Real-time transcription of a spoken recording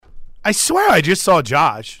I swear I just saw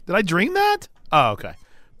Josh. Did I dream that? Oh, okay.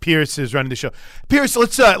 Pierce is running the show. Pierce,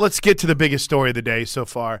 let's get to the biggest story of the day so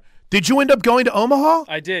far. Did you end up going to Omaha?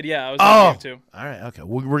 I did, yeah. I was at the game too. All right, okay.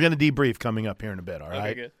 We're going to debrief coming up here in a bit, all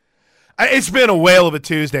right? Okay, good. It's been a whale of a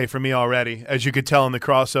Tuesday for me already, as you could tell in the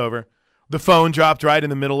crossover. The phone dropped right in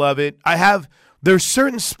the middle of it. There's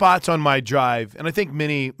certain spots on my drive, and I think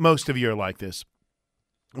most of you are like this,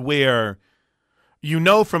 where you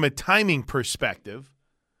know from a timing perspective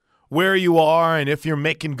where you are and if you're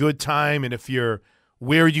making good time and if you're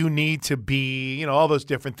where you need to be, all those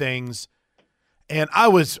different things. And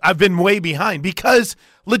I've been way behind because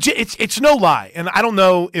legit, it's no lie. And I don't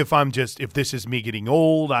know if this is me getting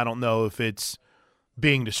old. I don't know if it's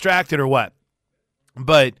being distracted or what.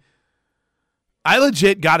 But I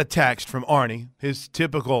legit got a text from Arnie, his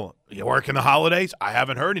typical, you working the holidays? I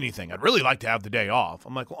haven't heard anything. I'd really like to have the day off.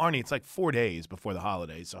 I'm like, well, Arnie, it's like 4 days before the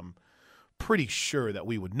holidays. I'm pretty sure that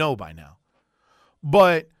we would know by now.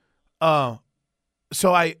 But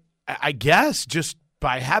so I guess just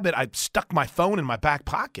by habit, I stuck my phone in my back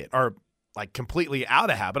pocket, or like completely out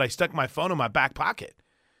of habit, I stuck my phone in my back pocket.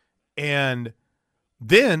 And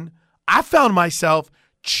then I found myself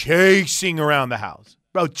chasing around the house.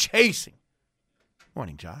 Bro, chasing.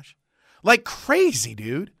 Morning, Josh. Like crazy,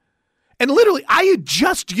 dude. And literally, I had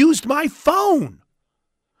just used my phone.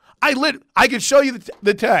 I could show you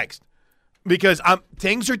the text because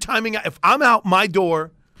things are timing out. If I'm out my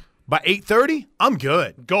door by 8:30, I'm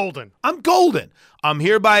good. Golden. I'm golden. I'm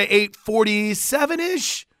here by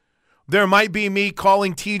 8:47-ish. There might be me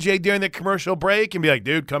calling TJ during the commercial break and be like,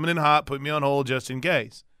 dude, coming in hot, put me on hold just in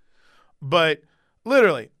case. But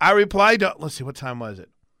literally, I replied to, let's see, what time was it?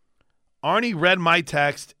 Arnie read my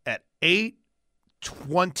text at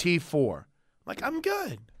 8:24. Like, I'm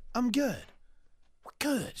good. We're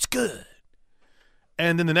good. It's good.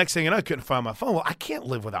 And then the next thing you know, I couldn't find my phone. Well, I can't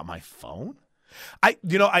live without my phone. I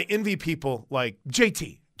envy people like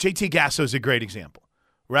JT. JT Gasso is a great example,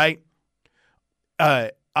 right?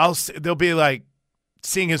 They'll be like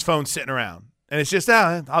seeing his phone sitting around, and it's just,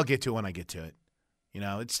 I'll get to it when I get to it.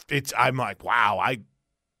 I'm like, wow,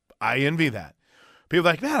 I envy that. People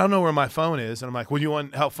are like, man, I don't know where my phone is. And I'm like, well, you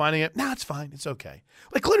want help finding it? No, it's fine. It's okay.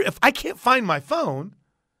 Like, literally, if I can't find my phone,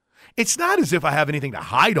 it's not as if I have anything to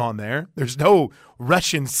hide on there. There's no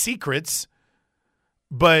Russian secrets.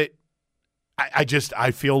 But I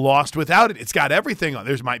feel lost without it. It's got everything on.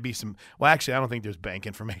 There might be some. Well, actually, I don't think there's bank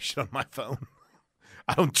information on my phone.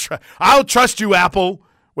 I'll trust you, Apple,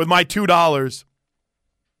 with my $2.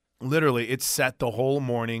 Literally, it set the whole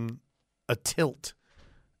morning a tilt.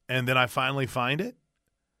 And then I finally find it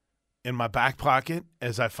in my back pocket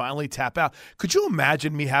as I finally tap out. Could you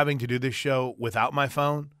imagine me having to do this show without my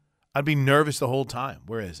phone? I'd be nervous the whole time.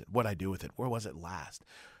 Where is it? What'd I do with it? Where was it last?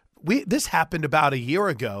 This happened about a year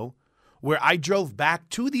ago where I drove back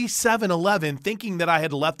to the 7-Eleven thinking that I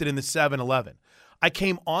had left it in the 7-Eleven. I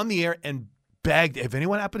came on the air and begged, if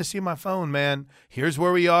anyone happened to see my phone, man, here's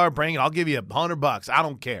where we are. Bring it. I'll give you $100. I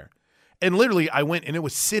don't care. And literally, I went, and it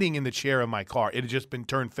was sitting in the chair of my car. It had just been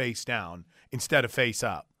turned face down instead of face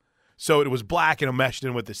up. So it was black and meshed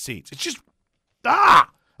in with the seats. It's just,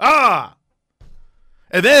 And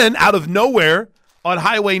then, out of nowhere, on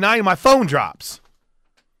Highway 9, my phone drops.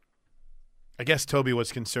 I guess Toby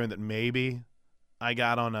was concerned that maybe I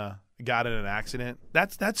got in an accident.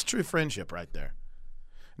 That's true friendship right there.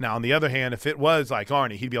 Now, on the other hand, if it was like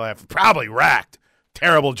Arnie, he'd be like, probably wrecked.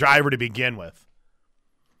 Terrible driver to begin with.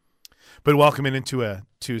 But welcoming into a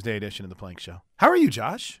Tuesday edition of the Plank Show. How are you,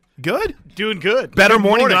 Josh? Good? Doing good. Better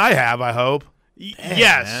morning than I have, I hope.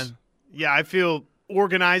 Yes. Man. Yeah, I feel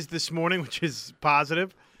organized this morning, which is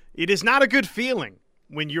positive. It is not a good feeling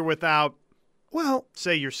when you're without,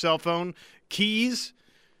 say, your cell phone, keys.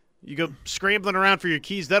 You go scrambling around for your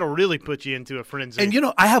keys. That'll really put you into a frenzy.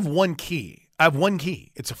 And, I have one key.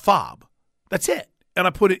 It's a fob. That's it. And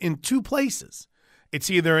I put it in two places.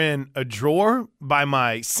 It's either in a drawer by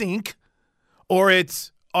my sink, or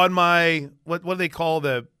it's on my, what do they call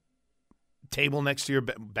the table next to your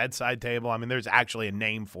bedside table? I mean, there's actually a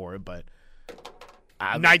name for it, but.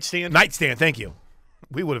 Nightstand? Nightstand, thank you.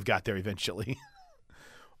 We would have got there eventually.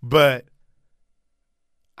 But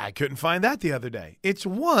I couldn't find that the other day. It's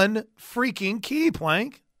one freaking key,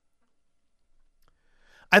 Plank.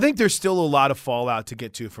 I think there's still a lot of fallout to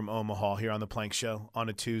get to from Omaha here on the Plank Show on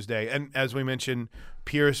a Tuesday. And as we mentioned,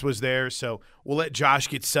 Pierce was there, so we'll let Josh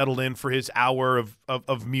get settled in for his hour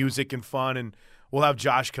of music and fun, and we'll have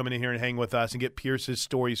Josh coming in here and hang with us and get Pierce's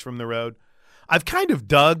stories from the road. I've kind of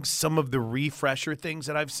dug some of the refresher things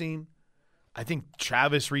that I've seen. I think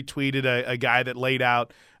Travis retweeted a guy that laid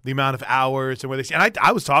out the amount of hours and where they see. And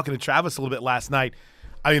I was talking to Travis a little bit last night.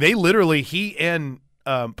 I mean, they literally, he and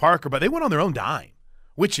Parker, but they went on their own dime,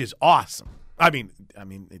 which is awesome. I mean,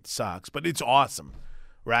 it sucks, but it's awesome,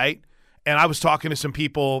 right? And I was talking to some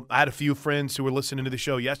people. I had a few friends who were listening to the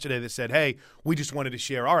show yesterday that said, hey, we just wanted to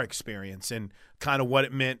share our experience and kind of what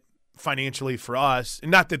it meant financially for us.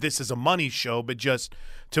 And not that this is a money show, but just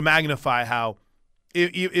to magnify how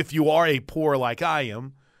if you are a poor like I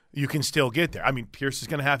am, you can still get there. I mean, Pierce is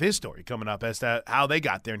going to have his story coming up as to how they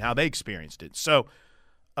got there and how they experienced it. So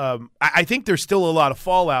I think there's still a lot of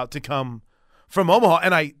fallout to come from Omaha.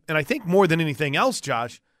 And I think more than anything else,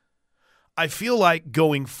 Josh, I feel like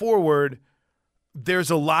going forward, there's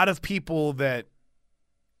a lot of people that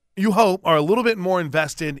you hope are a little bit more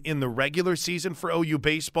invested in the regular season for OU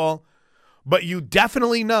baseball, but you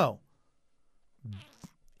definitely know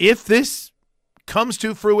if this comes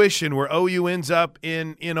to fruition where OU ends up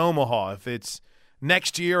in Omaha, if it's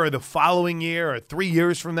next year or the following year or 3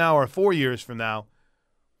 years from now or 4 years from now,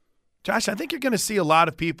 Josh, I think you're going to see a lot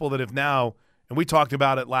of people that have now, and we talked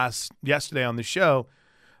about it yesterday on the show,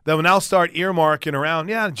 that will now start earmarking around,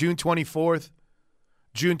 June 24th,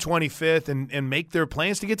 June 25th, and make their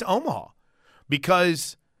plans to get to Omaha.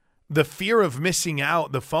 Because the fear of missing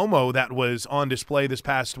out, the FOMO that was on display this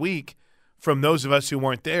past week from those of us who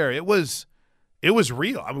weren't there, it was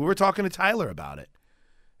real. I mean, we were talking to Tyler about it.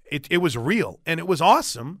 It was real, and it was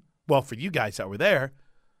awesome, well, for you guys that were there,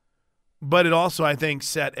 but it also, I think,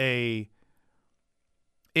 set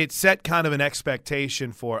kind of an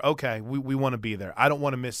expectation for, okay, we want to be there. I don't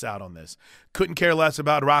want to miss out on this. Couldn't care less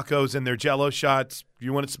about Rocco's and their Jell-O shots.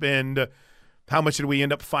 You want to spend how much did we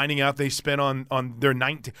end up finding out they spent on their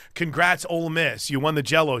 19? Congrats, Ole Miss. You won the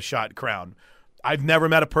Jell-O shot crown. I've never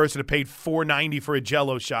met a person who paid $4.90 for a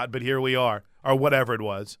Jell-O shot, but here we are, or whatever it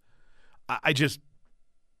was.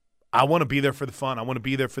 I want to be there for the fun. I want to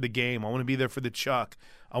be there for the game. I want to be there for the chuck.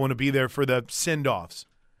 I want to be there for the send-offs.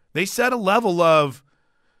 They set a level of,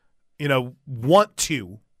 want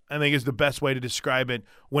to, I think is the best way to describe it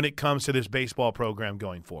when it comes to this baseball program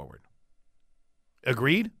going forward.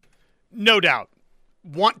 Agreed? No doubt.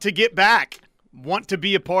 Want to get back. Want to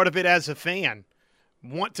be a part of it as a fan.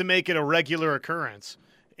 Want to make it a regular occurrence.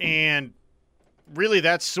 And really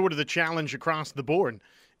that's sort of the challenge across the board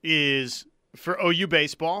is for OU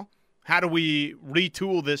baseball, how do we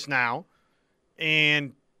retool this now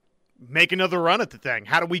and make another run at the thing?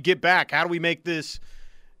 How do we get back? How do we make this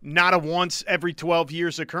not a once every 12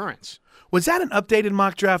 years occurrence? Was that an updated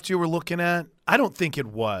mock draft you were looking at? I don't think it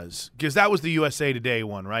was, because that was the USA Today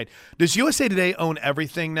one, right? Does USA Today own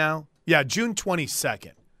everything now? Yeah, June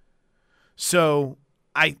 22nd. So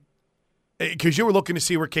because you were looking to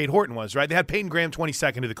see where Cade Horton was, right? They had Peyton Graham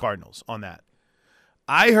 22nd to the Cardinals on that.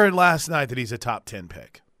 I heard last night that he's a top 10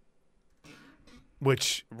 pick,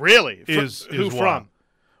 which really is who wild. From?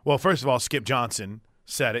 Well, first of all, Skip Johnson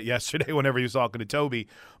said it yesterday whenever he was talking to Toby.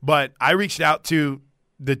 But I reached out to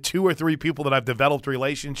the 2 or 3 people that I've developed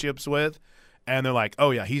relationships with, and they're like,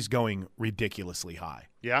 oh, yeah, he's going ridiculously high.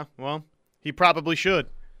 Yeah, well, he probably should.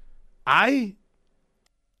 I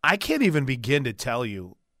can't even begin to tell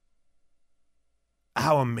you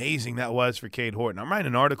how amazing that was for Cade Horton. I'm writing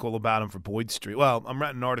an article about him for Boyd Street. Well, I'm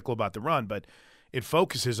writing an article about the run, but it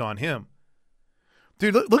focuses on him.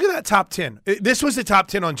 Dude, look at that top 10. This was the top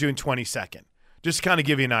 10 on June 22nd, just to kind of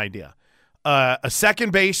give you an idea. A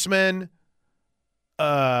second baseman,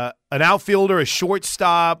 an outfielder, a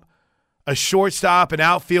shortstop, an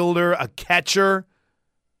outfielder, a catcher,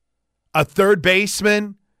 a third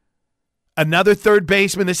baseman, another third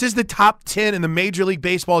baseman. This is the top 10 in the Major League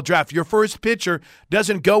Baseball draft. Your first pitcher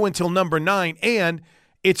doesn't go until number 9, and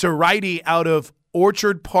it's a righty out of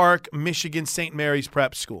Orchard Park, Michigan, St. Mary's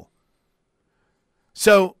Prep School.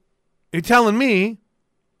 So you're telling me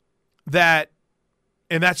that,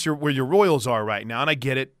 and that's where your Royals are right now, and I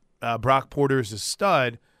get it. Brock Porter is a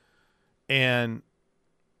stud, and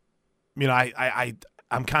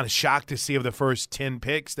I'm kind of shocked to see of the first 10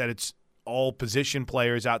 picks that it's all position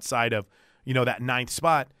players outside of that 9th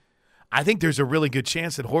spot. I think there's a really good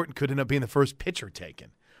chance that Horton could end up being the first pitcher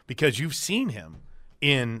taken because you've seen him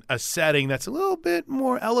in a setting that's a little bit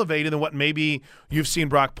more elevated than what maybe you've seen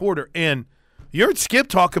Brock Porter. And you heard Skip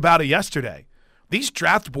talk about it yesterday. These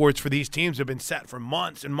draft boards for these teams have been set for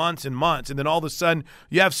months and months and months, and then all of a sudden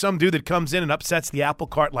you have some dude that comes in and upsets the apple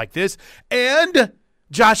cart like this. And,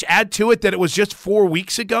 Josh, add to it that it was just 4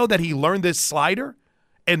 weeks ago that he learned this slider,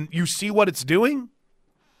 and you see what it's doing.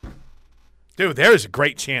 Dude, there's a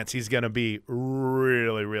great chance he's going to be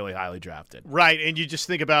really, really highly drafted. Right, and you just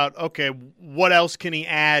think about, okay, what else can he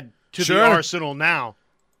add to Sure. the arsenal now?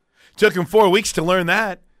 Took him 4 weeks to learn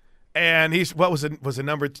that. And he's, what was it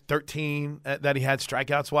number 13 that he had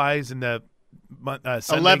strikeouts-wise in the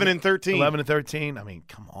Sunday, 11 and 13. 11 and 13. I mean,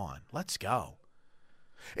 come on. Let's go.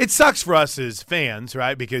 It sucks for us as fans,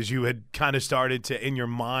 right? Because you had kind of started to, in your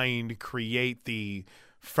mind, create the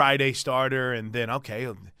Friday starter, and then, okay,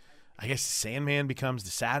 I guess Sandman becomes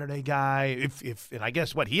the Saturday guy. And I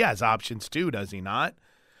guess he has options too, does he not?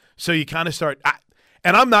 So you kind of start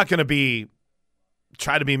and I'm not going to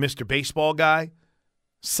try to be Mr. Baseball guy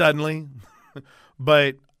suddenly,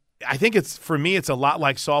 but I think for me it's a lot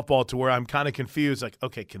like softball to where I'm kind of confused. Like,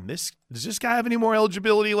 okay, does this guy have any more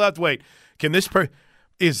eligibility left? Wait, can this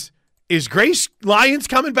is Grace Lyons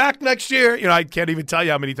coming back next year? I can't even tell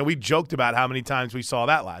you how many times we joked about how many times we saw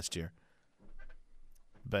that last year.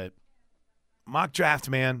 But mock draft,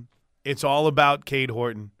 man, it's all about Cade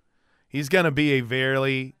Horton. He's going to be a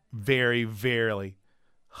very, very, very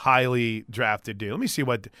highly drafted dude. Let me see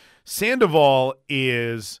what Sandoval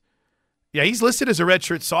is. Yeah, he's listed as a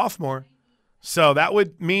redshirt sophomore, so that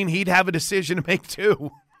would mean he'd have a decision to make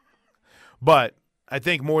too. But I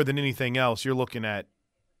think more than anything else, you're looking at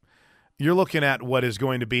what is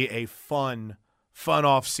going to be a fun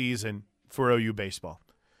off season for OU baseball.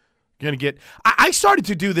 You're going to get – I started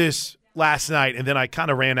to do this last night, and then I kind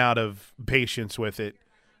of ran out of patience with it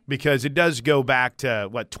because it does go back to,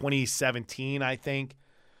 2017, I think.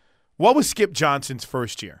 What was Skip Johnson's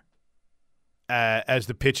first year as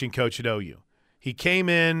the pitching coach at OU? He came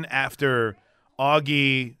in after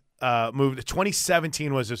Augie moved –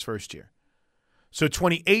 2017 was his first year. So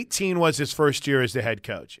 2018 was his first year as the head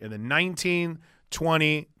coach, and then 19,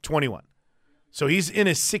 20, 21. So he's in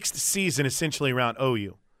his sixth season essentially around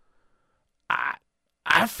OU.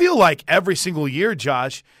 I feel like every single year,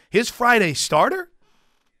 Josh, his Friday starter,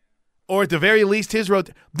 or at the very least his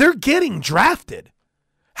they're getting drafted.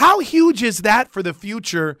 How huge is that for the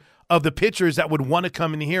future of the pitchers that would want to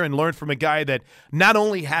come in here and learn from a guy that not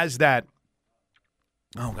only has that,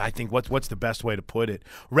 I think what's the best way to put it,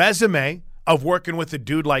 resume of working with a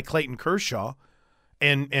dude like Clayton Kershaw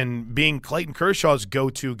and being Clayton Kershaw's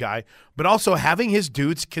go-to guy, but also having his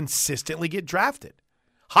dudes consistently get drafted.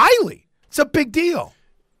 Highly. It's a big deal.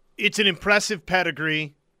 It's an impressive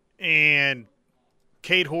pedigree, and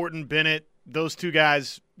Cade Horton, Bennett, those two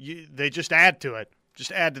guys, they just add to it.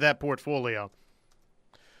 Just add to that portfolio.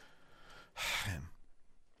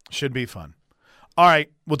 Should be fun. All right,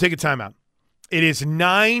 we'll take a timeout. It is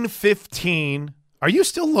 9:15. Are you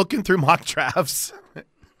still looking through mock drafts?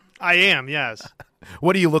 I am, yes.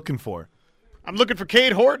 What are you looking for? I'm looking for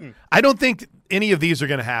Cade Horton. I don't think any of these are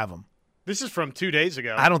going to have him. This is from 2 days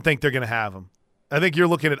ago. I don't think they're going to have him. I think you're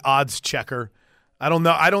looking at odds checker. I don't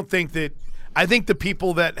know. I think the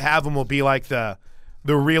people that have them will be like the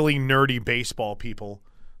really nerdy baseball people.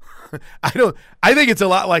 I think it's a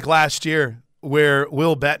lot like last year where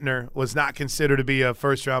Will Bettner was not considered to be a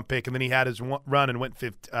first-round pick, and then he had his run and went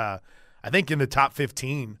I think in the top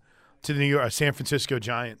 15 to the San Francisco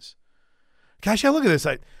Giants. Gosh, look at this.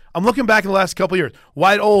 I'm looking back in the last couple of years.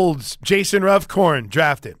 White Olds, Jason Ruffcorn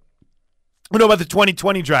drafted. We know about the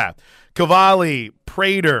 2020 draft. Cavalli,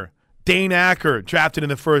 Prater, Dane Acker drafted in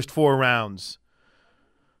the first 4 rounds.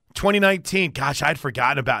 2019, gosh, I'd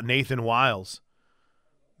forgotten about Nathan Wiles.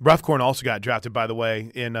 Ruffcorn also got drafted, by the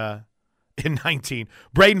way, in 19.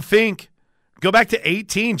 Braden Fink. Go back to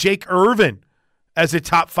 18. Jake Irvin as a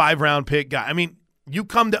top 5-round pick guy. I mean, you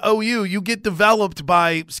come to OU, you get developed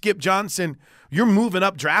by Skip Johnson, you're moving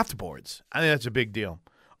up draft boards. I think that's a big deal.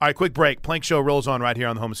 All right, quick break. Plank Show rolls on right here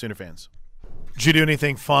on the Home of Sooner Fans. Did you do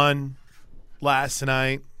anything fun last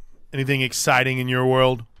night? Anything exciting in your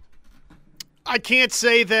world? I can't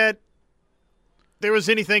say that there was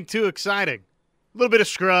anything too exciting. A little bit of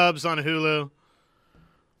Scrubs on Hulu.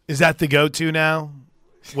 Is that the go-to now?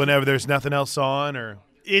 Whenever there's nothing else on, or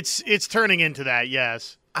it's turning into that,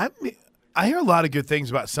 yes. I hear a lot of good things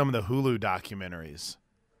about some of the Hulu documentaries.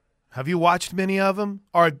 Have you watched many of them?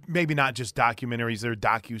 Or maybe not just documentaries, they're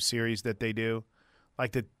docu-series that they do.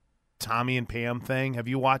 Like the Tommy and Pam thing. Have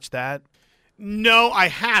you watched that? No, I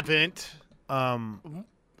haven't.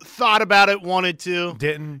 Thought about it, wanted to.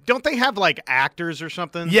 Didn't. Don't they have like actors or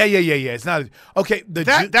something? Yeah. It's not okay.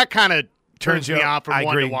 That kind of turns me off from wanting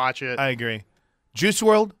wanting to watch it. I agree. Juice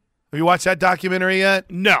WRLD. Have you watched that documentary yet?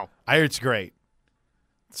 No. I hear it's great.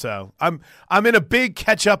 So I'm in a big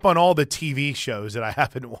catch up on all the TV shows that I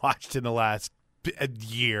haven't watched in the last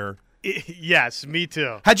year. Yes, me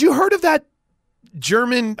too. Had you heard of that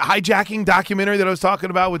German hijacking documentary that I was talking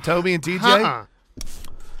about with Toby and TJ?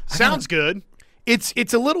 Sounds good.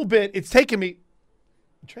 It's a little bit. It's taken me.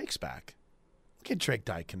 Drake's back. Get Drake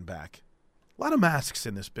Dykin back. A lot of masks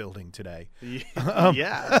in this building today.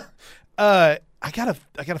 Yeah. I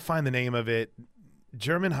gotta find the name of it.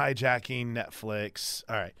 German hijacking, Netflix.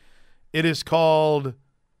 All right. It is called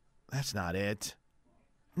 – that's not it.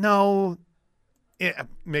 No.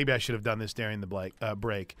 Maybe I should have done this during the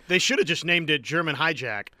break. They should have just named it German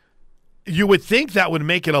Hijack. You would think that would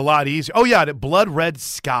make it a lot easier. Oh, yeah, Blood Red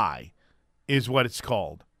Sky is what it's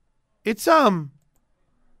called. It's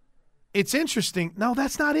interesting. No,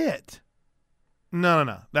 that's not it.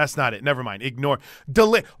 No, that's not it. Never mind. Ignore.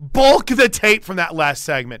 Bulk the tape from that last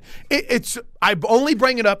segment. I only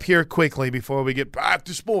bring it up here quickly before we get back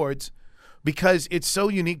to sports because it's so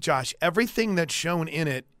unique, Josh. Everything that's shown in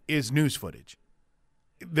it is news footage.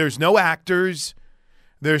 There's no actors.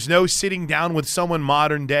 There's no sitting down with someone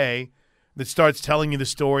modern day that starts telling you the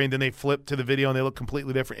story and then they flip to the video and they look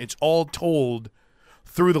completely different. It's all told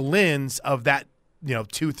through the lens of that,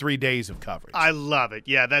 2-3 days of coverage. I love it.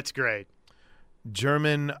 Yeah, that's great.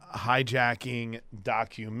 German hijacking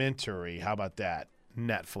documentary. How about that?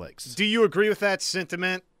 Netflix. Do you agree with that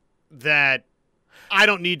sentiment that I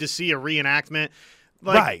don't need to see a reenactment?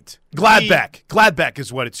 Right. Gladbeck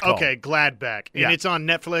is what it's called. Okay, Gladbeck. And it's on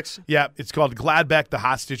Netflix? Yeah, it's called Gladbeck, The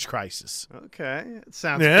Hostage Crisis. Okay. It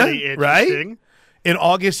sounds pretty interesting. Right? In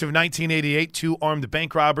August of 1988, 2 armed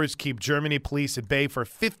bank robbers keep Germany police at bay for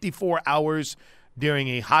 54 hours during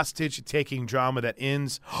a hostage-taking drama that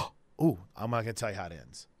ends. Ooh, I'm not going to tell you how it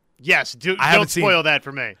ends. Yes, don't spoil that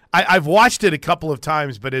for me. I've watched it a couple of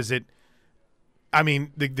times, but is it – I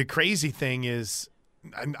mean, the crazy thing is –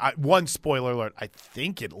 one spoiler alert, I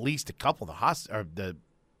think at least a couple of the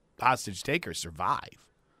hostage takers survive.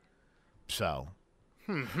 So –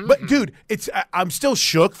 but, dude, I'm still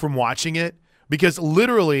shook from watching it because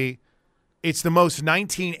literally it's the most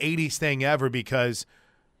 1980s thing ever because,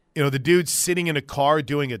 the dude's sitting in a car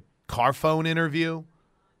doing a car phone interview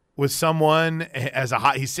with someone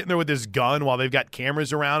he's sitting there with his gun while they've got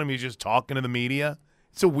cameras around him. He's just talking to the media.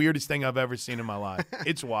 It's the weirdest thing I've ever seen in my life.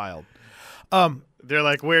 It's wild. They're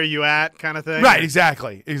like, where are you at kind of thing? Right,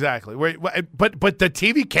 exactly. But the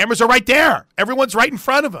TV cameras are right there. Everyone's right in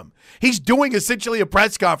front of him. He's doing essentially a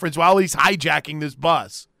press conference while he's hijacking this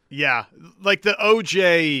bus. Yeah, like the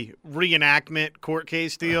OJ reenactment court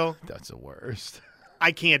case deal. That's the worst.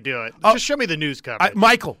 I can't do it. Just show me the news coverage.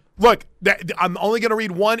 Michael, look, I'm only going to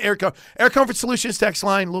read one Air Comfort Solutions text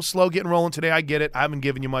line. A little slow getting rolling today. I get it. I haven't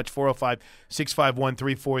given you much.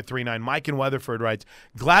 405-651-3439. Mike in Weatherford writes,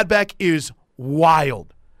 Gladbeck is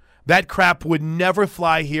wild. That crap would never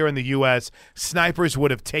fly here in the U.S. Snipers would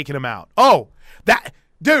have taken him out. Oh,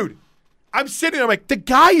 dude, I'm sitting there like, the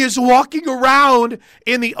guy is walking around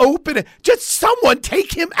in the open. Just someone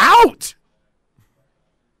take him out.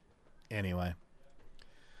 Anyway.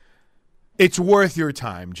 It's worth your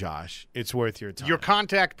time, Josh. It's worth your time. Your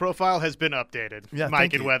contact profile has been updated. Yeah,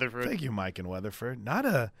 Mike in Weatherford. Thank you, Mike in Weatherford. Not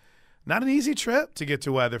an easy trip to get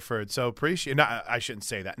to Weatherford, so appreciate. I shouldn't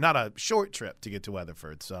say that. Not a short trip to get to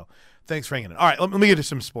Weatherford. So thanks for hanging in. All right, let me get to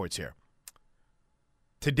some sports here.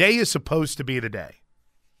 Today is supposed to be the day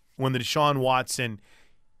when the Deshaun Watson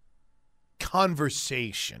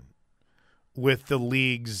conversation with the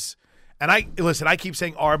leagues. And I keep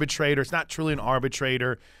saying arbitrator. It's not truly an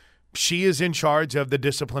arbitrator. She is in charge of the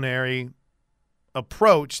disciplinary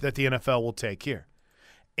approach that the NFL will take here.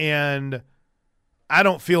 And I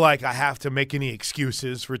don't feel like I have to make any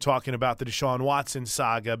excuses for talking about the Deshaun Watson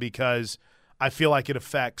saga because I feel like it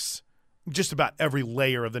affects just about every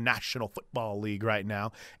layer of the National Football League right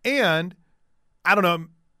now. And I don't know,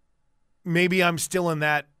 maybe I'm still in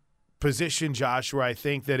that position, Josh, where I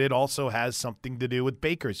think that it also has something to do with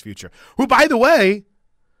Baker's future, who, by the way,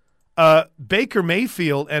 Baker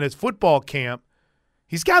Mayfield and his football camp,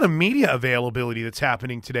 he's got a media availability that's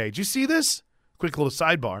happening today. Did you see this? Quick little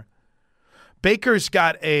sidebar. Baker's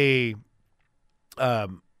got a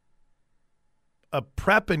group of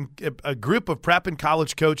prep and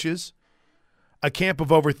college coaches, a camp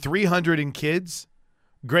of over 300 kids,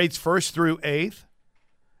 grades 1st through 8th,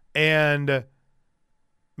 and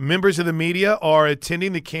members of the media are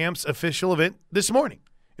attending the camp's official event this morning.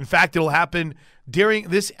 In fact, it'll happen during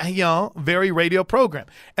this very radio program.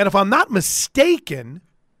 And if I'm not mistaken,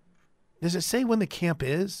 does it say when the camp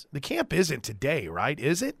is? The camp isn't today, right?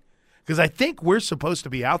 Is it? Because I think we're supposed to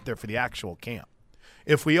be out there for the actual camp.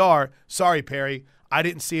 If we are, sorry, Perry, I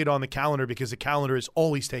didn't see it on the calendar because the calendar is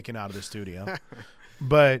always taken out of the studio.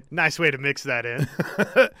 But nice way to mix that in.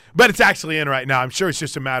 But it's actually in right now. I'm sure it's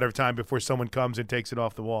just a matter of time before someone comes and takes it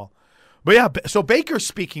off the wall. But yeah, so Baker's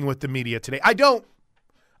speaking with the media today. I don't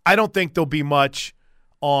think there'll be much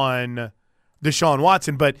on Deshaun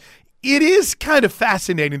Watson, but it is kind of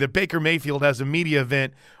fascinating that Baker Mayfield has a media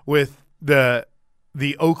event with the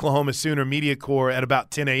Oklahoma Sooner Media Corps at about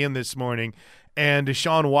 10 a.m. this morning, and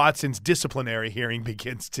Deshaun Watson's disciplinary hearing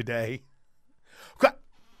begins today.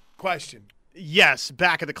 Question. Yes,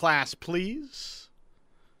 back of the class, please.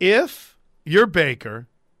 If you're Baker,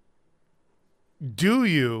 do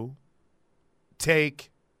you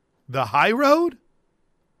take the high road?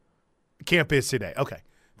 Campus today. Okay.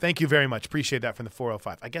 Thank you very much. Appreciate that from the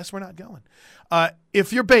 405. I guess we're not going.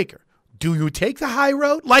 If you're Baker, do you take the high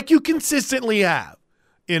road like you consistently have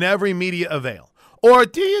in every media avail? Or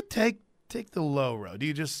do you take the low road? Do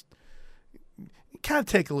you just kind of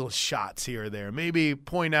take a little shots here or there? Maybe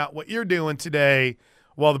point out what you're doing today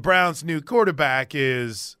while the Browns' new quarterback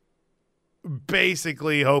is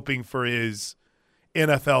basically hoping for his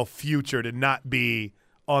NFL future to not be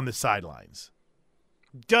on the sidelines.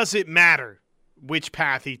 Does it matter which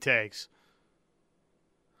path he takes?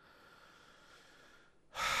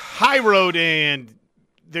 High road, and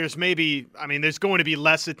there's going to be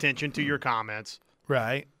less attention to your comments.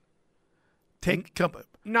 Right.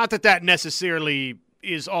 Not that necessarily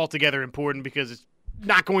is altogether important, because it's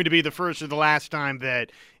not going to be the first or the last time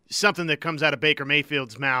that something that comes out of Baker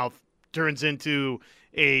Mayfield's mouth turns into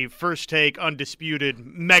a first take undisputed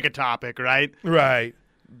mega topic, right? Right.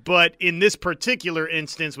 But in this particular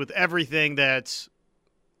instance, with everything that's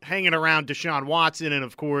hanging around Deshaun Watson and,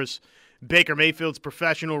 of course, Baker Mayfield's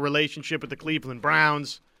professional relationship with the Cleveland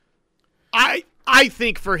Browns, I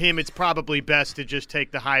think for him it's probably best to just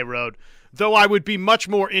take the high road, though I would be much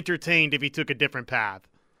more entertained if he took a different path.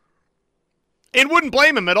 And wouldn't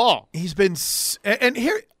blame him at all. He's been – and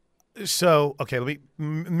here – so, okay, let me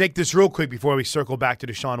make this real quick before we circle back to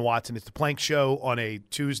Deshaun Watson. It's the Plank Show on a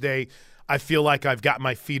Tuesday. I feel like I've got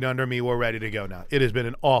my feet under me. We're ready to go now. It has been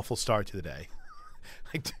an awful start to the day.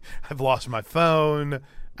 I've lost my phone.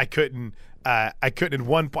 I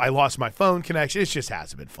lost my phone connection. It just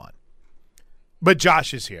hasn't been fun. But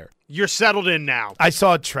Josh is here. You're settled in now. I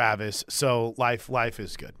saw Travis, so life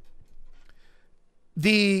is good.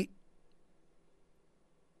 The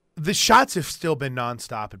shots have still been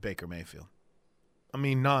nonstop at Baker Mayfield. I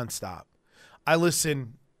mean, nonstop. I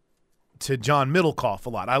listen to John Middlecoff a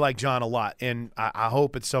lot. I like John a lot, and I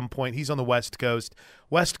hope at some point he's on the West Coast.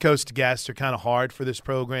 West Coast guests are kind of hard for this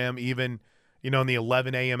program, even in the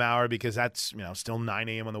 11 a.m. hour, because that's still 9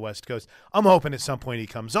 a.m. on the West Coast. I'm hoping at some point he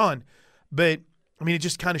comes on, but I mean, it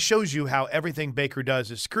just kind of shows you how everything Baker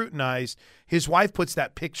does is scrutinized. His wife puts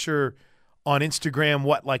that picture on Instagram,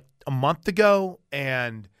 like a month ago,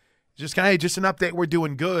 and just kind of just an update. We're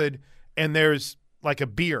doing good, and there's like a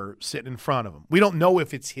beer sitting in front of him. We don't know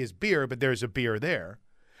if it's his beer, but there's a beer there.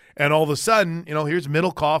 And all of a sudden, here's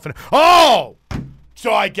Middlecoff, and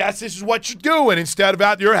so I guess this is what you're doing. Instead of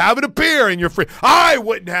out there having a beer and you're free. I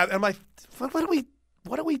wouldn't have. I'm like, what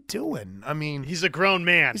are we doing? I mean, he's a grown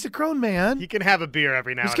man. He's a grown man. He can have a beer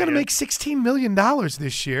every now and He's again. going to make $16 million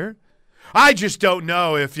this year. I just don't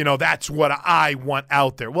know if, that's what I want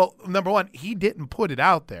out there. Well, number one, he didn't put it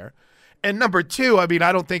out there. And number two, I mean,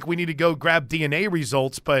 I don't think we need to go grab DNA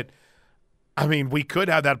results, but, I mean, we could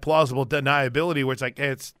have that plausible deniability where it's like, hey,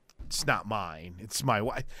 it's not mine. It's my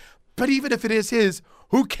wife. But even if it is his,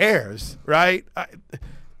 who cares, right?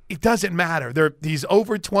 It doesn't matter. He's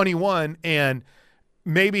over 21, and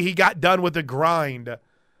maybe he got done with the grind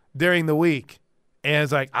during the week. And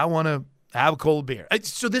it's like, I want to have a cold beer.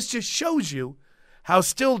 So this just shows you how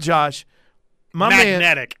still, Josh,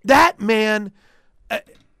 magnetic. That man,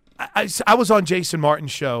 I was on Jason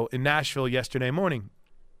Martin's show in Nashville yesterday morning,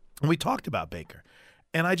 and we talked about Baker.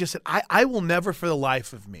 And I just said, I will never for the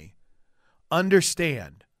life of me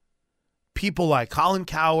understand people like Colin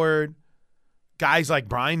Cowherd, guys like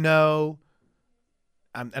Brian Noe,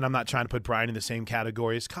 and I'm not trying to put Brian in the same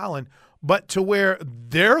category as Colin, but to where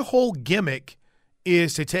their whole gimmick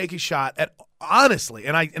is to take a shot at, honestly,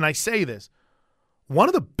 and I say this, one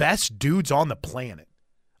of the best dudes on the planet.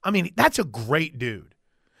 I mean, that's a great dude.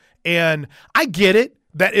 And I get it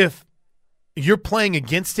that if you're playing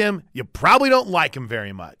against him, you probably don't like him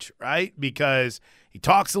very much, right? Because he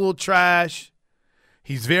talks a little trash.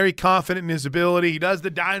 He's very confident in his ability. He does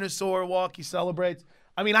the dinosaur walk. He celebrates.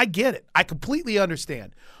 I mean, I get it. I completely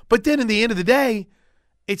understand. But then in the end of the day,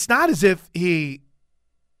 it's not as if he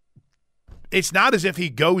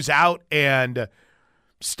goes out and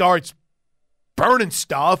starts burning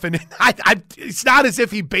stuff. And it's not as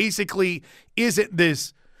if he basically isn't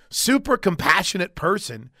this super compassionate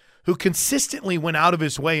person who consistently went out of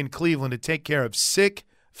his way in Cleveland to take care of sick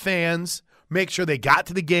fans, make sure they got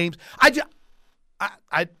to the games. I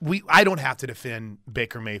don't have to defend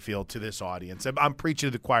Baker Mayfield to this audience. I'm preaching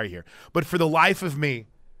to the choir here. But for the life of me,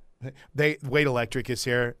 Wade Electric is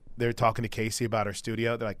here. they're talking to Casey about our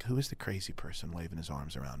studio. They're like, who is the crazy person waving his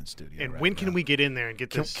arms around in studio? And right when now? can we get in there and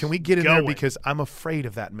get this Can we get in going? there? Because I'm afraid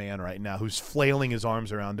of that man right now who's flailing his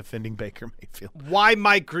arms around defending Baker Mayfield. Why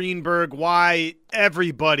Mike Greenberg? Why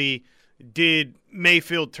everybody did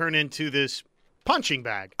Mayfield turn into this punching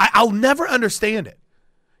bag? I'll never understand it.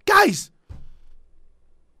 Guys,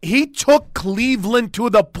 he took Cleveland to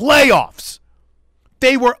the playoffs.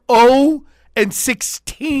 They were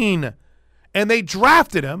 0-16, and they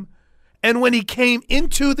drafted him. And when he came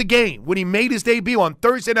into the game, when he made his debut on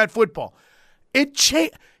Thursday Night Football, it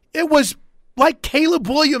was like Caleb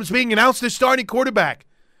Williams being announced as starting quarterback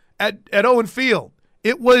at Owen Field.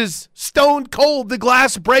 It was stone cold, the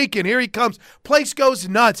glass breaking. Here he comes. Place goes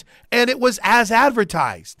nuts. And it was as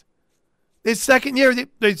advertised. His second year,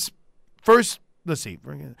 his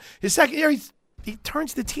second year, he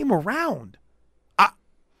turns the team around.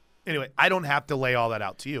 Anyway, I don't have to lay all that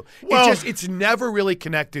out to you. Well, It's never really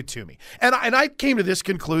connected to me. And I came to this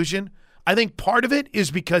conclusion. I think part of it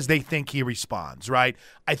is because they think he responds, right?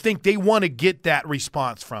 I think they want to get that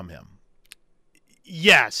response from him.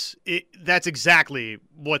 Yes, that's exactly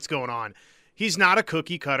what's going on. He's not a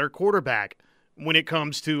cookie-cutter quarterback when it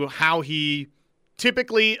comes to how he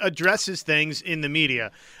typically addresses things in the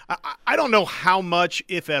media. I don't know how much,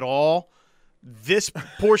 if at all, this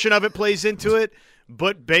portion of it plays into it.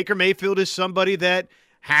 But Baker Mayfield is somebody that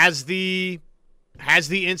has the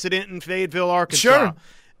incident in Fayetteville, Arkansas.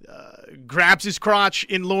 Sure. Grabs his crotch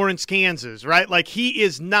in Lawrence, Kansas, right? Like, he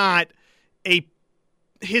is not a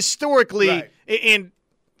historically right. And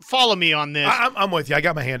follow me on this. I'm with you. I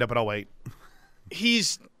got my hand up, but I'll wait.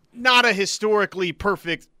 He's not a historically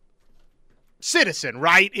perfect citizen,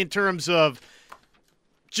 right? In terms of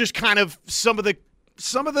just kind of some of the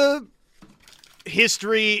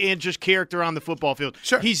history and just character on the football field.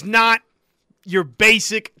 Sure. He's not your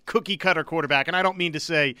basic cookie-cutter quarterback, and I don't mean to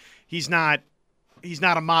say he's not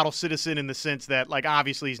a model citizen in the sense that, like,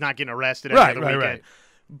 obviously he's not getting arrested every other weekend. Right.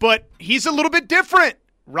 But he's a little bit different,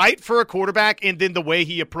 right, for a quarterback, and then the way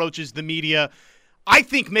he approaches the media, I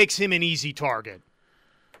think, makes him an easy target.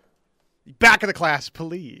 Back of the class,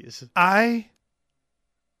 please. I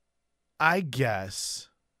guess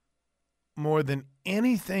more than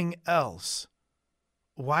anything else,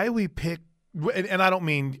 why we pick, and I don't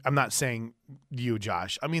mean, I'm not saying you,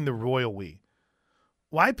 Josh, I mean the royal we.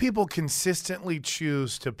 Why people consistently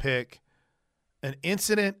choose to pick an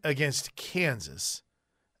incident against Kansas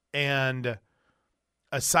and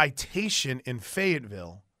a citation in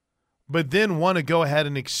Fayetteville, but then want to go ahead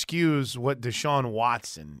and excuse what Deshaun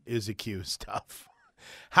Watson is accused of.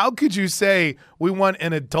 How could you say we want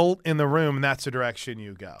an adult in the room and that's the direction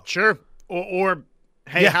you go? Sure. Or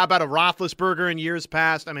hey, how about a Roethlisberger in years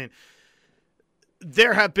past? I mean,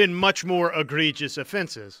 there have been much more egregious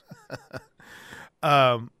offenses.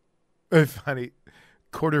 Funny.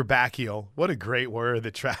 Quarterbackial. What a great word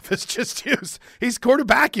that Travis just used. He's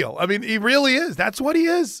quarterbackial. I mean, he really is. That's what he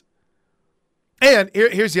is. And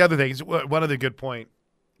here's the other thing. One other good point,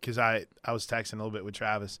 because I was texting a little bit with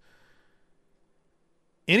Travis.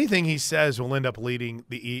 Anything he says will end up leading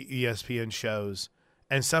the ESPN shows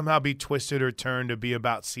and somehow be twisted or turned to be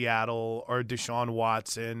about Seattle or Deshaun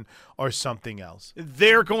Watson or something else.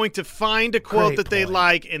 They're going to find a quote Great that they point.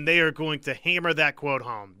 like, and they are going to hammer that quote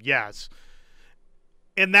home. Yes.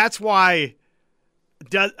 And that's why,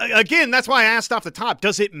 that's why I asked off the top,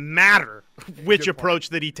 does it matter which approach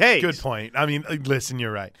that he takes? Good point. I mean, listen,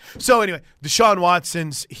 you're right. So anyway, Deshaun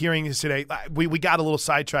Watson's hearing is today. We got a little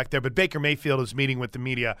sidetracked there, but Baker Mayfield is meeting with the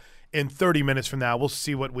media in 30 minutes from now. We'll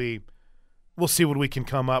see what we can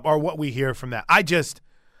come up or what we hear from that. I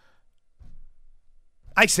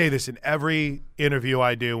say this in every interview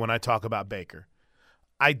I do when I talk about Baker.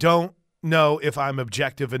 I don't know if I'm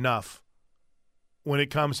objective enough when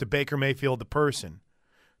it comes to Baker Mayfield, the person,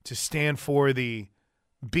 to stand for the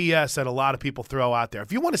BS that a lot of people throw out there.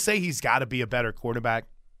 If you want to say he's got to be a better quarterback,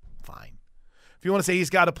 fine. If you want to say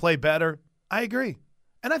he's got to play better, I agree.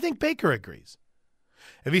 And I think Baker agrees.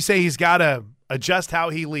 If you say he's got to adjust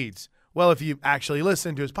how he leads, well, if you actually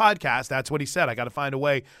listen to his podcast, that's what he said. I got to find a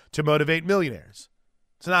way to motivate millionaires.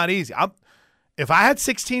 It's not easy. If I had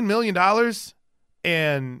 $16 million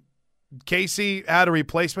and Casey had a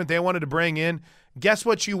replacement they wanted to bring in, guess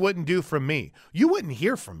what you wouldn't do from me? You wouldn't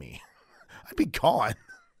hear from me. I'd be gone.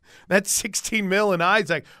 That's $16 million. It's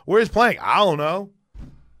like, where's playing? I don't know.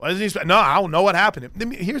 What is he? No, I don't know what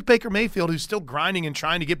happened. Here's Baker Mayfield, who's still grinding and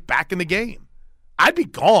trying to get back in the game. I'd be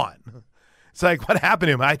gone. It's like, what happened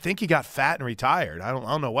to him? I think he got fat and retired. I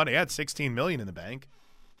don't know what. He had $16 million in the bank.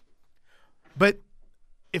 But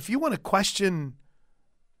if you want to question,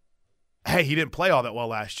 hey, he didn't play all that well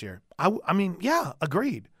last year. I mean, yeah,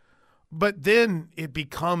 agreed. but then it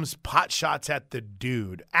becomes pot shots at the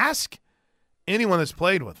dude. Ask anyone that's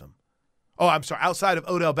played with him. Oh, I'm sorry, outside of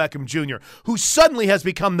Odell Beckham Jr., who suddenly has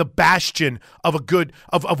become the bastion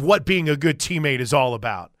of what being a good teammate is all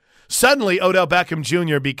about. Suddenly, Odell Beckham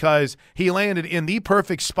Jr., because he landed in the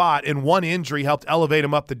perfect spot and one injury helped elevate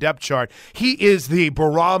him up the depth chart, he is the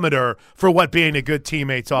barometer for what being a good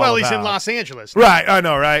teammate's all about. Well, he's in Los Angeles. Right, I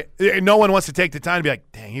know, right? No one wants to take the time to be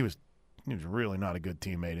like, dang, he was really not a good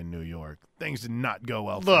teammate in New York. Things did not go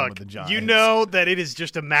well for him with the Giants. You know that it is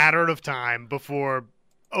just a matter of time before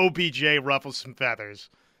OBJ ruffles some feathers.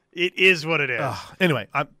 It is what it is. Anyway,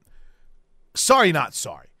 I'm sorry, not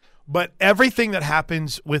sorry. But everything that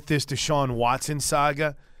happens with this Deshaun Watson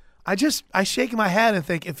saga, I shake my head and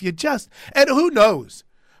think, if you just – and who knows?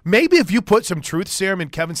 Maybe if you put some truth serum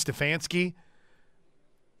in Kevin Stefanski,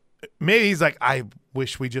 maybe he's like, I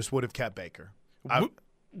wish we just would have kept Baker.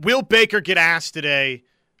 Will Baker get asked today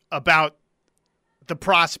about the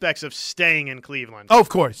prospects of staying in Cleveland? Oh, of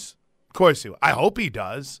course. Of course he will. I hope he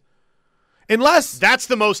does. Unless – that's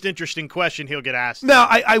the most interesting question he'll get asked. Now,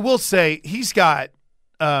 I will say he's got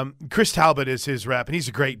Chris Talbot is his rep, and he's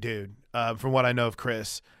a great dude from what I know of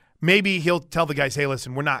Chris. Maybe he'll tell the guys, hey,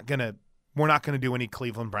 listen, we're not gonna do any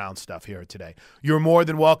Cleveland Browns stuff here today. You're more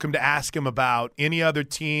than welcome to ask him about any other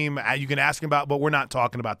team. You can ask him about, but we're not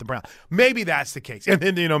talking about the Browns. Maybe that's the case. And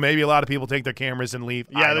then, maybe a lot of people take their cameras and leave.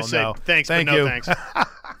 Yeah, I don't know. Thanks, Thank but no you. thanks.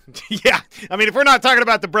 Yeah, I mean, if we're not talking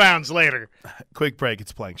about the Browns later. Quick break.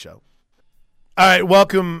 It's Plank Show. All right,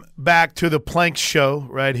 welcome back to the Plank Show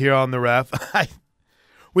right here on the Ref.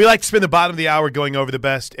 We like to spend the bottom of the hour going over the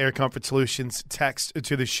best air comfort solutions text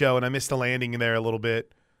to the show, and I missed the landing there a little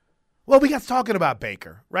bit. Well, we got talking about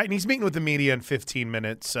Baker, right? And he's meeting with the media in 15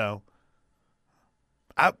 minutes, so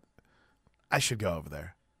I should go over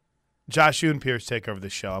there. Josh, you and Pierce take over the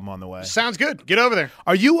show. I'm on the way. Sounds good. Get over there.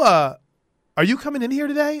 Are you coming in here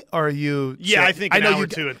today, or are you? Yeah, I think an hour,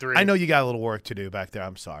 2, and 3. I know you got a little work to do back there.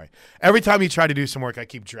 I'm sorry. Every time you try to do some work, I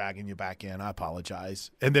keep dragging you back in. I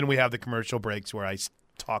apologize. And then we have the commercial breaks where I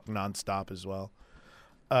talk nonstop as well.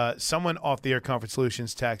 Someone off the Air Comfort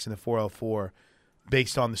Solutions text in the 404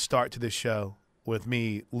 based on the start to this show with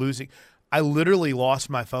me losing. I literally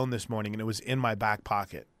lost my phone this morning, and it was in my back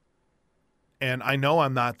pocket. And I know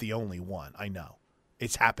I'm not the only one. I know.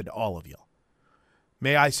 It's happened to all of you.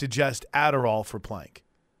 May I suggest Adderall for Plank?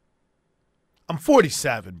 I'm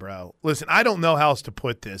 47, bro. Listen, I don't know how else to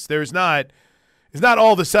put this. It's not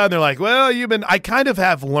all of a sudden they're like, well, I kind of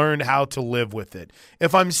have learned how to live with it.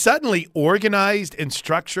 If I'm suddenly organized and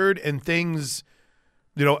structured and things,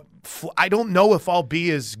 I don't know if I'll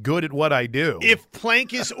be as good at what I do. If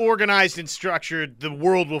Plank is organized and structured, the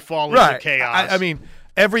world will fall into chaos. I mean,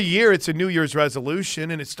 every year it's a New Year's resolution,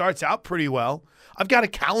 and it starts out pretty well. I've got a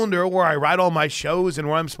calendar where I write all my shows and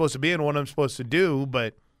where I'm supposed to be and what I'm supposed to do,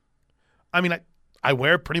 but I mean, I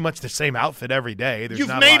wear pretty much the same outfit every day. There's You've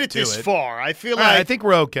not made a lot it to this it. far. I feel like I think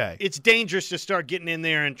we're okay. It's dangerous to start getting in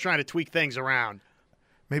there and trying to tweak things around.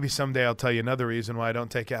 Maybe someday I'll tell you another reason why I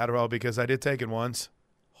don't take Adderall, because I did take it once.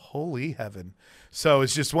 Holy heaven. So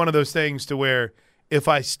it's just one of those things to where if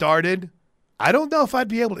I started, I don't know if I'd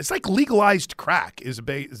be able to. It's like legalized crack is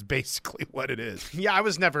basically what it is. Yeah, I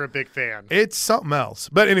was never a big fan. It's something else.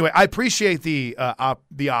 But anyway, I appreciate the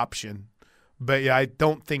option. But, yeah, I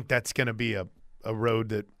don't think that's going to be a road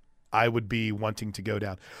that I would be wanting to go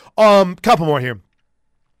down. Couple more here.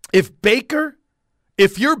 If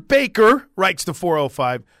your Baker writes the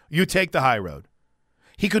 405, you take the high road.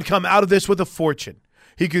 He could come out of this with a fortune.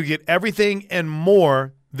 He could get everything and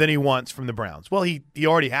more than he wants from the Browns. Well, he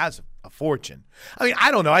already has a fortune. I mean,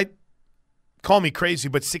 I don't know. Call me crazy,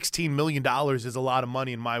 but $16 million is a lot of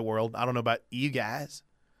money in my world. I don't know about you guys.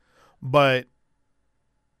 But,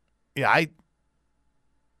 yeah,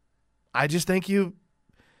 I just think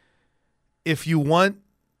if you want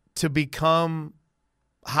to become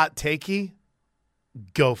hot takey,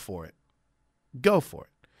 go for it. Go for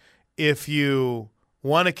it. If you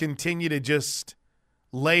want to continue to just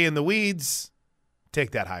lay in the weeds,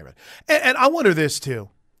 take that high road. And I wonder this too.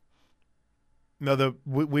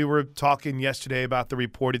 We were talking yesterday about the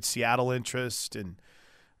reported Seattle interest, and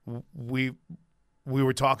we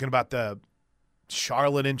were talking about the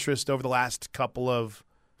Charlotte interest over the last couple of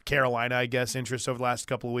Carolina, I guess, interest over the last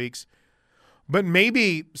couple of weeks. But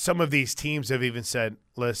maybe some of these teams have even said,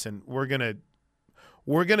 listen, we're gonna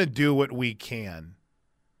do what we can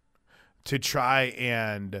to try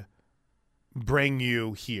and bring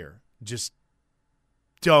you here. Just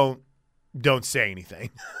don't say anything.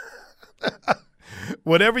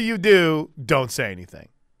 Whatever you do, don't say anything.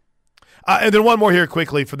 And then one more here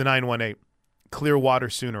quickly for the 918. Clearwater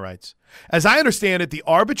Sooner writes, as I understand it, the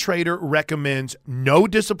arbitrator recommends no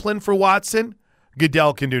discipline for Watson.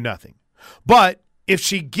 Goodell can do nothing. But if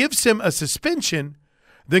she gives him a suspension,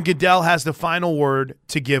 then Goodell has the final word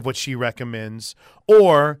to give what she recommends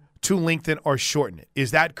or to lengthen or shorten it.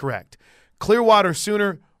 Is that correct? Clearwater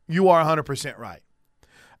Sooner, you are 100% right.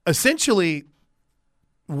 Essentially,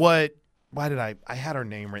 I had her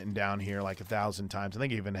name written down here like 1,000 times. I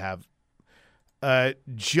think I even have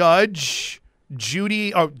Judge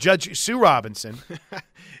Sue Robinson.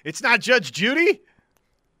 It's not Judge Judy?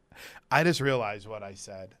 I just realized what I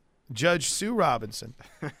said. Judge Sue Robinson.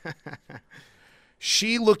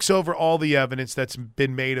 She looks over all the evidence that's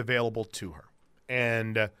been made available to her.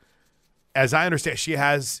 And as I understand, she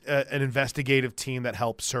has an investigative team that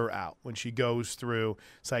helps her out when she goes through.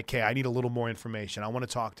 It's like, hey, I need a little more information. I want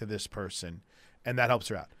to talk to this person. And that helps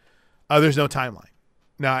her out. There's no timeline.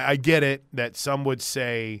 Now, I get it that some would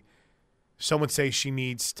say she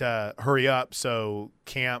needs to hurry up so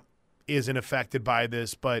camp isn't affected by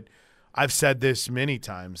this. But I've said this many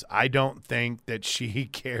times. I don't think that she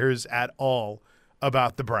cares at all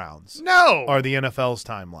about the Browns. No. Or the NFL's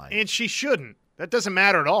timeline. And she shouldn't. That doesn't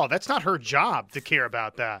matter at all. That's not her job to care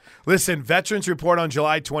about that. Listen, veterans report on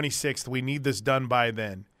July 26th. We need this done by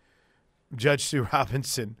then. Judge Sue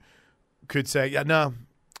Robinson could say, yeah, no,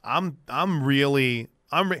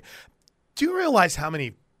 do you realize how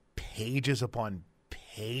many pages upon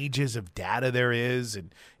pages of data there is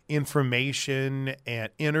and information and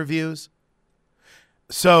interviews?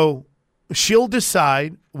 So she'll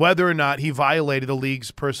decide whether or not he violated the league's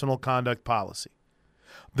personal conduct policy.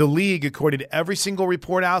 The league, according to every single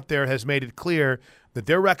report out there, has made it clear that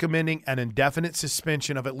they're recommending an indefinite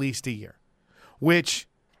suspension of at least a year, which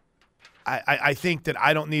I think that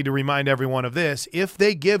I don't need to remind everyone of this. If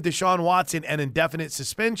they give Deshaun Watson an indefinite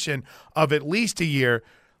suspension of at least a year,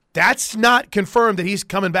 that's not confirmed that he's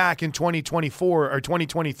coming back in 2024 or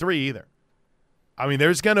 2023 either. I mean,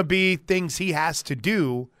 there's going to be things he has to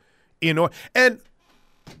do in order. And,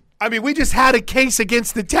 I mean, we just had a case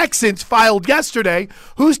against the Texans filed yesterday.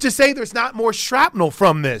 Who's to say there's not more shrapnel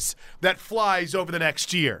from this that flies over the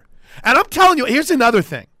next year? And I'm telling you, here's another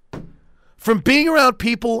thing. From being around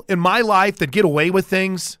people in my life that get away with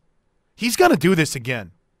things, he's going to do this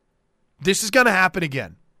again. This is going to happen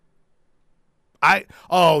again.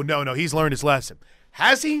 No, he's learned his lesson.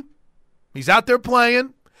 Has he? He's out there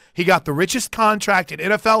playing. He got the richest contract in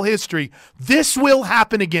NFL history. This will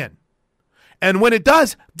happen again. And when it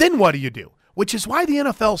does, then what do? Which is why the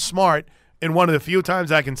NFL's smart, and one of the few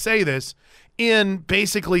times I can say this, in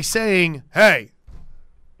basically saying, hey,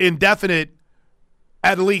 indefinite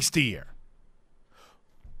at least a year.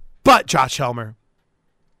 But, Josh Helmer,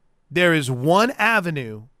 there is one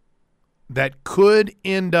avenue that could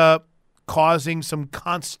end up causing some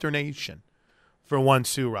consternation for one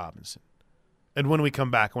Sue Robinson. And when we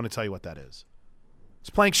come back, I want to tell you what that is.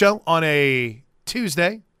 It's Plank Show on a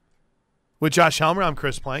Tuesday with Josh Helmer. I'm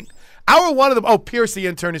Chris Plank. Hour one of the Pierce, the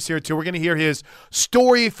intern, is here too. We're going to hear his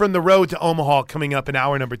story from the road to Omaha coming up in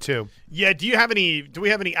hour number 2. Yeah, do we have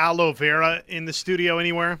any aloe vera in the studio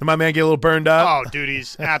anywhere? Did my man get a little burned up? Oh, dude,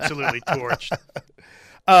 he's absolutely torched.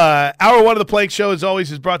 Hour one of the Plank Show, as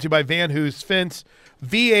always, is brought to you by Van Hoos Fence.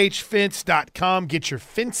 VHFence.com. Get your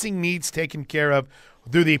fencing needs taken care of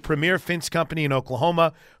through the premier fence company in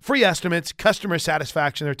Oklahoma. Free estimates, customer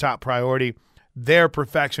satisfaction, their top priority. Their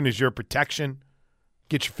perfection is your protection.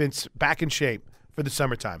 Get your fence back in shape for the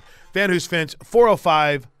summertime. Van Hoos Fence,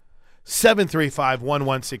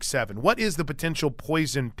 405-735-1167. What is the potential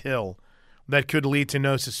poison pill that could lead to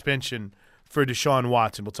no suspension for Deshaun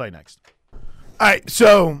Watson? We'll tell you next. All right,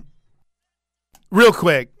 so real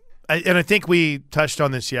quick, and I think we touched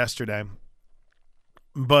on this yesterday,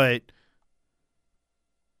 but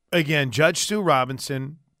again, Judge Sue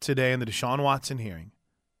Robinson today in the Deshaun Watson hearing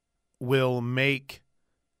will make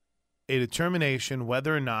a determination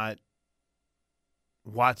whether or not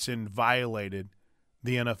Watson violated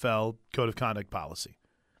the NFL Code of Conduct policy.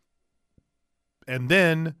 And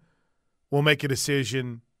then we'll make a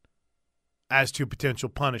decision as to potential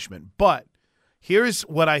punishment. But here's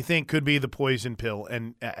what I think could be the poison pill.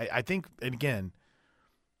 And I think, again,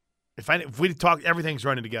 if we talk, everything's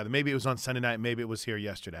running together. Maybe it was on Sunday night. Maybe it was here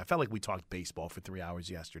yesterday. I felt like we talked baseball for 3 hours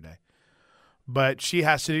yesterday. But she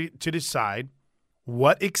has to decide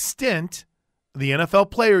what extent the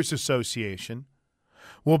NFL Players Association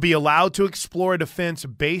will be allowed to explore a defense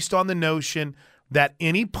based on the notion that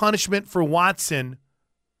any punishment for Watson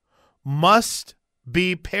must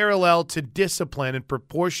be parallel to discipline and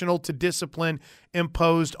proportional to discipline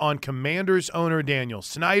imposed on Commanders owner Daniel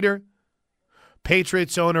Snyder,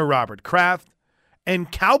 Patriots owner Robert Kraft,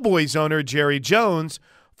 and Cowboys owner Jerry Jones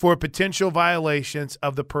for potential violations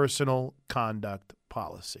of the personal conduct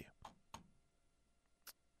policy.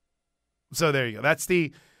 So there you go. That's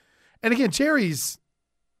the – and again, Jerry's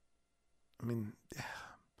 – I mean,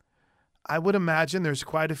 I would imagine there's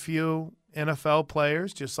quite a few NFL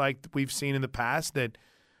players, just like we've seen in the past, that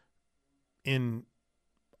in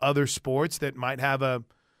other sports that might have a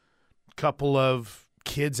couple of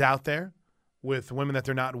kids out there with women that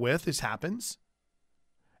they're not with. This happens.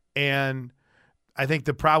 And I think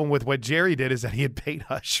the problem with what Jerry did is that he had paid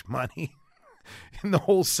hush money in the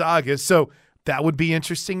whole saga. So that would be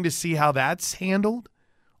interesting to see how that's handled.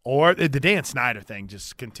 Or the Dan Snyder thing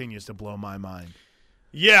just continues to blow my mind.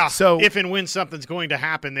 Yeah, so if and when something's going to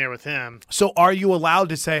happen there with him. So are you allowed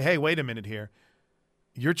to say, hey, wait a minute here.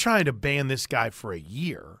 You're trying to ban this guy for a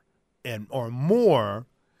year or more,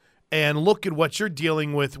 and look at what you're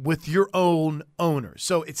dealing with your own owners.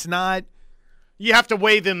 So it's not – you have to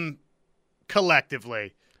weigh them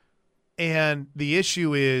collectively. And the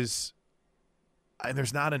issue is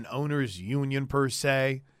there's not an owners union per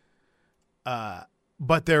se,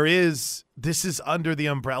 but there is – this is under the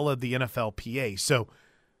umbrella of the NFLPA. So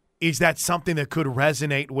is that something that could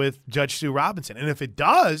resonate with Judge Sue Robinson? And if it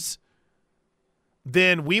does,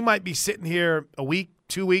 then we might be sitting here a week,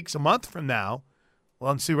 2 weeks, a month from now.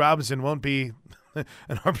 Well, and Sue Robinson won't be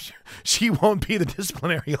 – she won't be the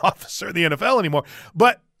disciplinary officer of the NFL anymore.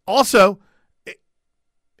 But also,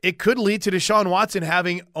 it could lead to Deshaun Watson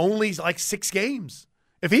having only like 6 games,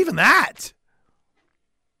 if even that.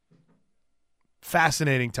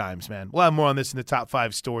 Fascinating times, man. We'll have more on this in the top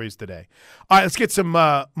 5 stories today. All right, let's get some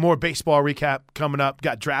more baseball recap coming up.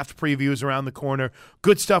 Got draft previews around the corner.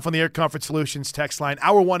 Good stuff on the Air Comfort Solutions text line.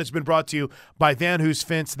 Hour 1 has been brought to you by Van Hoos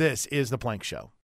Fence. This is The Plank Show.